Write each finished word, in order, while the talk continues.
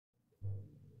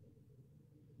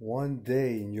One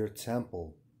day in your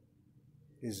temple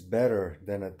is better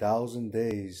than 1,000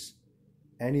 days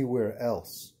anywhere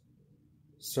else.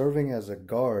 Serving as a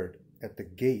guard at the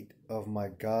gate of my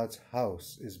God's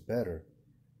house is better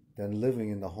than living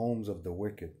in the homes of the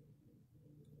wicked.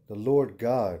 The Lord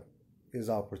God is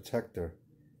our protector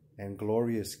and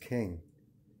glorious King.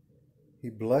 He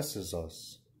blesses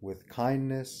us with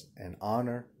kindness and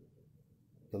honor.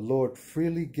 The Lord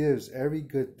freely gives every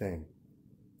good thing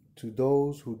to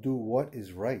those who do what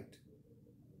is right.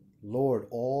 Lord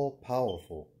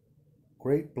all-powerful,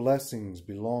 great blessings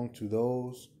belong to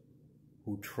those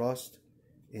who trust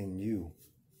in you.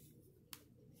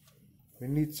 We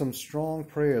need some strong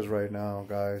prayers right now,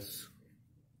 guys.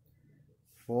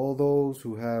 For all those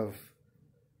who have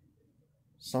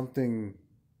something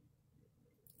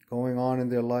going on in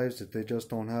their lives that they just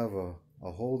don't have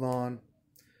a hold on,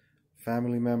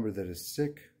 family member that is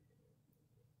sick,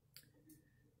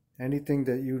 anything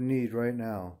that you need right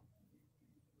now,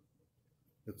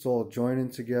 let's all join in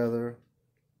together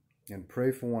and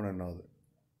pray for one another.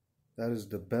 That is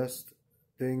the best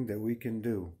thing that we can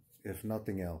do, if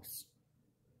nothing else.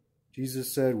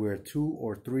 Jesus said, where 2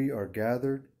 or 3 are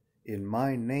gathered in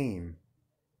my name,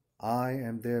 I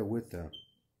am there with them.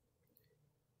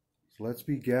 So let's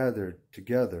be gathered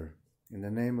together in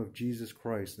the name of Jesus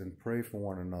Christ and pray for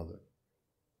one another.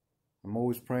 I'm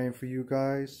always praying for you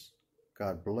guys.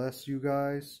 God bless you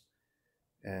guys.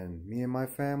 And me and my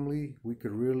family, we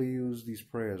could really use these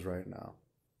prayers right now.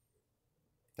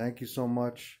 Thank you so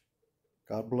much.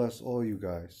 God bless all you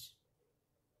guys.